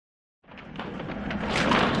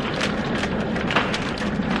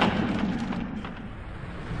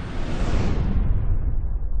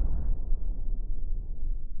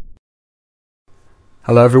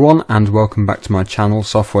Hello everyone and welcome back to my channel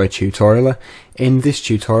Software Tutorialer. In this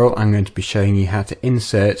tutorial I'm going to be showing you how to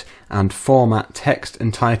insert and format text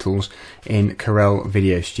and titles in Corel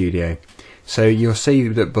VideoStudio. So you'll see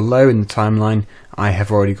that below in the timeline I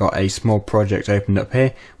have already got a small project opened up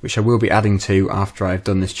here which I will be adding to after I've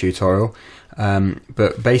done this tutorial.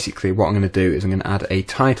 But basically what I'm going to do is I'm going to add a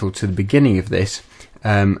title to the beginning of this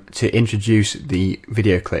to introduce the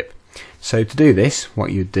video clip. So to do this,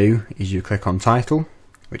 what you do is you click on Title,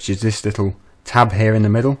 which is this little tab here in the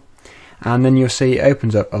middle, and then you'll see it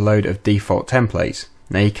opens up a load of default templates.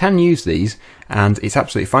 Now you can use these, and it's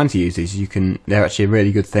absolutely fine to use these. They're actually a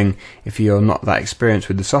really good thing if you're not that experienced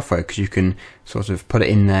with the software, because you can sort of put it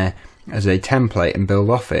in there as a template and build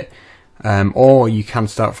off it. Or you can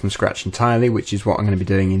start from scratch entirely, which is what I'm going to be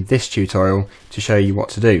doing in this tutorial to show you what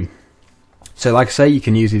to do. So like I say, you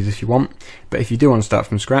can use these if you want, but if you do want to start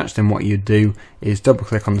from scratch, then what you'd do is double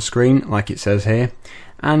click on the screen like it says here,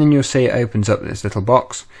 and then you'll see it opens up this little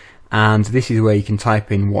box, and this is where you can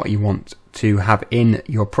type in what you want to have in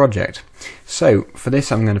your project. So for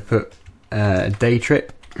this I'm going to put a day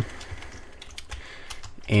trip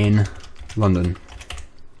in London,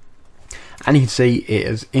 and you can see it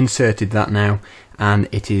has inserted that now, and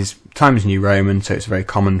it is Times New Roman, so it's a very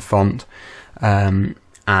common font, and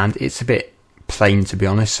it's a bit plain, to be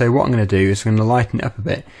honest. So what I'm going to do is I'm going to lighten it up a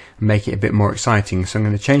bit and make it a bit more exciting. So I'm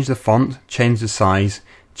going to change the font, change the size,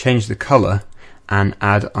 change the colour, and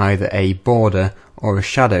add either a border or a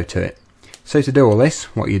shadow to it. So to do all this,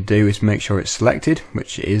 what you do is make sure it's selected,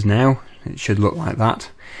 which it is now. It should look like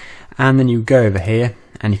that, and then you go over here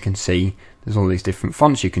and you can see there's all these different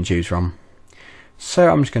fonts you can choose from. So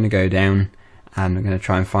I'm just going to go down and I'm going to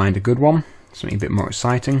try and find a good one, something a bit more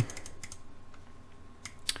exciting.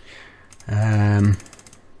 I'm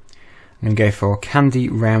going to go for Candy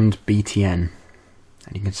Round BTN,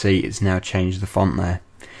 and you can see it's now changed the font there.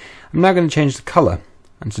 I'm now going to change the colour,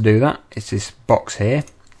 and to do that it's this box here.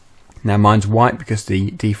 Now mine's white because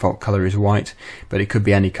the default colour is white, but it could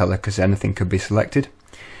be any colour because anything could be selected.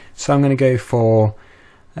 So I'm going to go for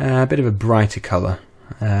a bit of a brighter colour.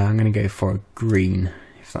 I'm going to go for a green,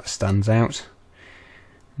 if that stands out.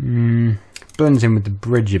 Blends in with the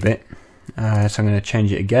bridge a bit, so I'm going to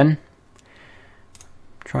change it again.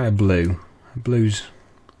 Try a blue. Blue's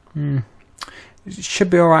it should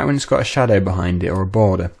be alright when it's got a shadow behind it or a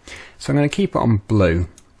border. So I'm going to keep it on blue.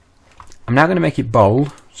 I'm now going to make it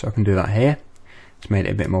bold, so I can do that here. It's made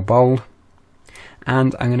it a bit more bold.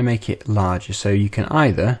 And I'm going to make it larger, so you can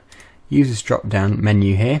either use this drop down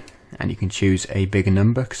menu here and you can choose a bigger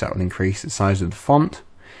number because that will increase the size of the font.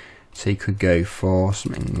 So you could go for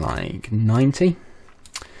something like 90.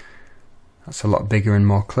 That's a lot bigger and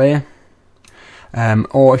more clear.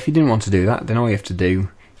 Or if you didn't want to do that, then all you have to do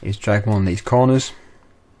is drag one of these corners,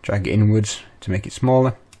 drag it inwards to make it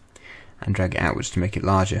smaller, and drag it outwards to make it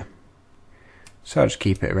larger. So I'll just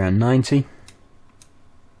keep it around 90.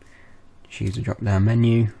 Choose the drop down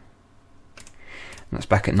menu, and that's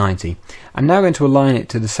back at 90. I'm now going to align it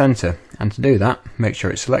to the centre, and to do that, make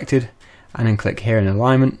sure it's selected, and then click here in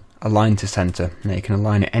alignment, align to centre. Now you can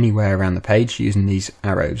align it anywhere around the page using these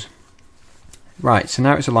arrows. Right, so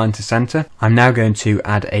now it's aligned to centre. I'm now going to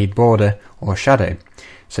add a border or shadow.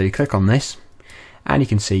 So you click on this and you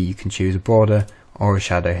can see you can choose a border or a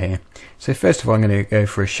shadow here. So first of all I'm going to go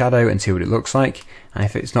for a shadow and see what it looks like, and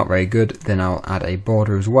if it's not very good then I'll add a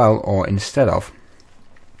border as well, or instead of.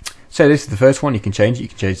 So this is the first one. You can change it. You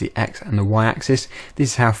can change the X and the Y axis.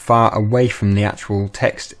 This is how far away from the actual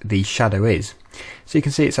text the shadow is. So you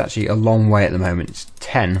can see it's actually a long way at the moment. It's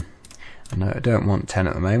 10. No, I don't want 10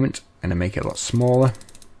 at the moment. I'm going to make it a lot smaller,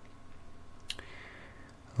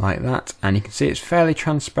 like that, and you can see it's fairly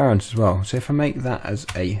transparent as well. So if I make that as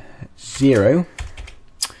a 0,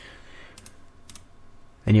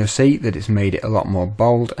 then you'll see that it's made it a lot more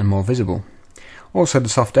bold and more visible. Also the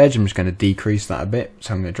soft edge, I'm just going to decrease that a bit,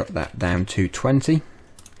 so I'm going to drop that down to 20.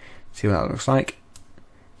 See what that looks like.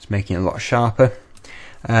 It's making it a lot sharper,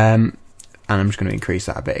 and I'm just going to increase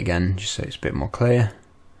that a bit again just so it's a bit more clear,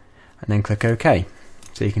 and then click OK.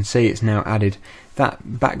 So you can see it's now added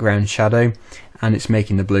that background shadow, and it's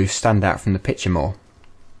making the blue stand out from the picture more.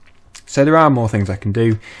 So there are more things I can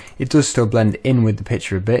do. It does still blend in with the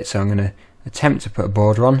picture a bit, so I'm going to attempt to put a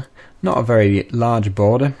border on. Not a very large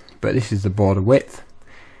border, but this is the border width.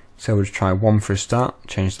 So we'll just try 1 for a start,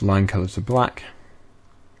 change the line colour to black.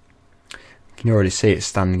 You can already see it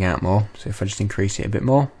standing out more, so if I just increase it a bit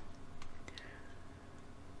more.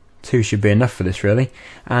 2 should be enough for this really,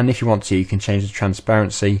 and if you want to you can change the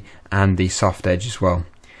transparency and the soft edge as well.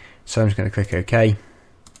 So I'm just going to click OK,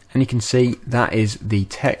 and you can see that is the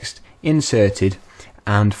text inserted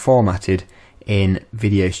and formatted in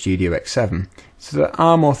VideoStudio X7. So there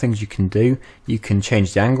are more things you can do. You can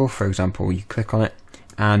change the angle. For example, you click on it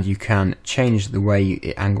and you can change the way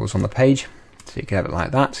it angles on the page. So you can have it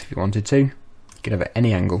like that if you wanted to. You can have it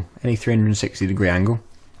any angle, any 360-degree angle.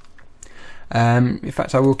 In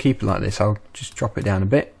fact, I will keep it like this. I'll just drop it down a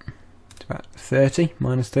bit to about 30,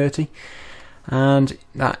 minus 30. And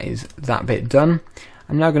that is that bit done.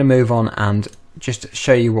 I'm now going to move on and just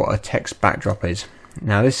show you what a text backdrop is.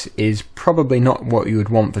 Now this is probably not what you would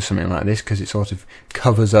want for something like this because it sort of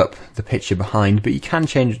covers up the picture behind, but you can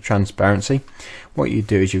change the transparency. What you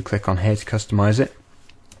do is you click on here to customize it,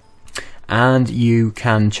 and you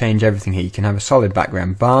can change everything here. You can have a solid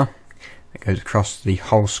background bar that goes across the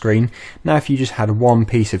whole screen. Now if you just had one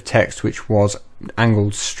piece of text which was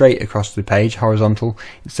angled straight across the page, horizontal,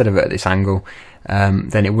 instead of at this angle,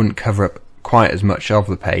 then it wouldn't cover up quite as much of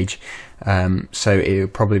the page. So it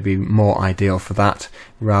would probably be more ideal for that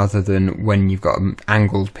rather than when you've got an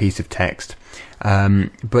angled piece of text.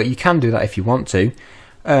 But you can do that if you want to,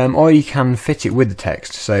 or you can fit it with the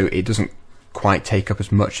text so it doesn't quite take up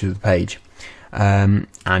as much of the page.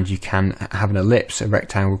 And you can have an ellipse, a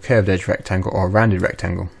rectangle, curved edge rectangle, or a rounded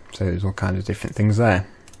rectangle. So there's all kinds of different things there.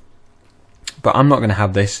 But I'm not going to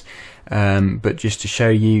have this, but just to show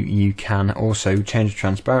you, you can also change the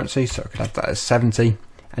transparency. So I could have that as 70,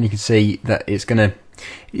 and you can see that it's going to,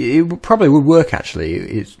 it probably would work actually.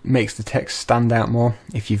 It makes the text stand out more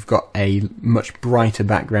if you've got a much brighter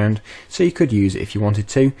background. So you could use it if you wanted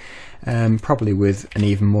to, probably with an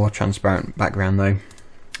even more transparent background though,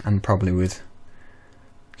 and probably with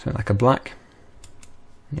something like a black.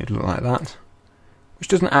 It would look like that, which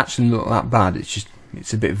doesn't actually look that bad. It's just,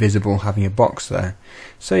 it's a bit visible having a box there.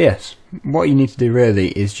 So yes, what you need to do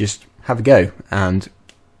really is just have a go, and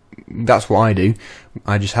that's what I do.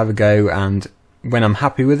 I just have a go, and when I'm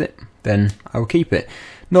happy with it, then I will keep it.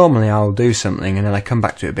 Normally I'll do something and then I come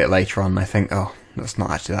back to it a bit later on and I think, oh, that's not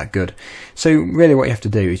actually that good. So really what you have to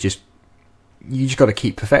do is you just got to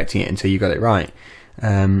keep perfecting it until you got it right.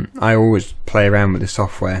 I always play around with the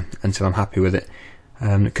software until I'm happy with it,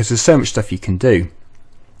 because there's so much stuff you can do.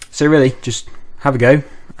 So really just have a go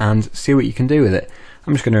and see what you can do with it.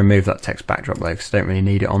 I'm just going to remove that text backdrop though because I don't really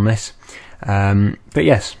need it on this. But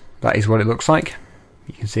yes, that is what it looks like.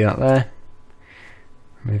 You can see that there.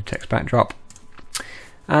 Remove text backdrop.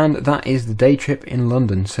 And that is the day trip in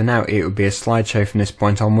London. So now it would be a slideshow from this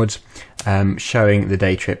point onwards, showing the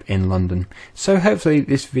day trip in London. So hopefully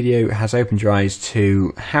this video has opened your eyes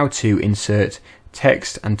to how to insert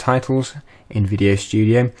text and titles in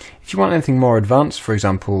VideoStudio. If you want anything more advanced, for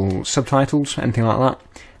example subtitles, anything like that,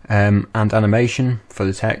 and animation for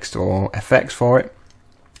the text or effects for it,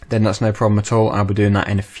 then that's no problem at all. I'll be doing that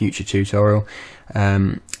in a future tutorial,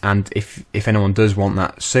 and if anyone does want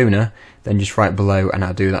that sooner, then just write below and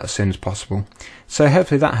I'll do that as soon as possible. So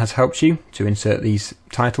hopefully that has helped you to insert these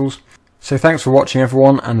titles. So thanks for watching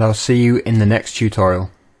everyone, and I'll see you in the next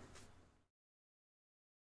tutorial.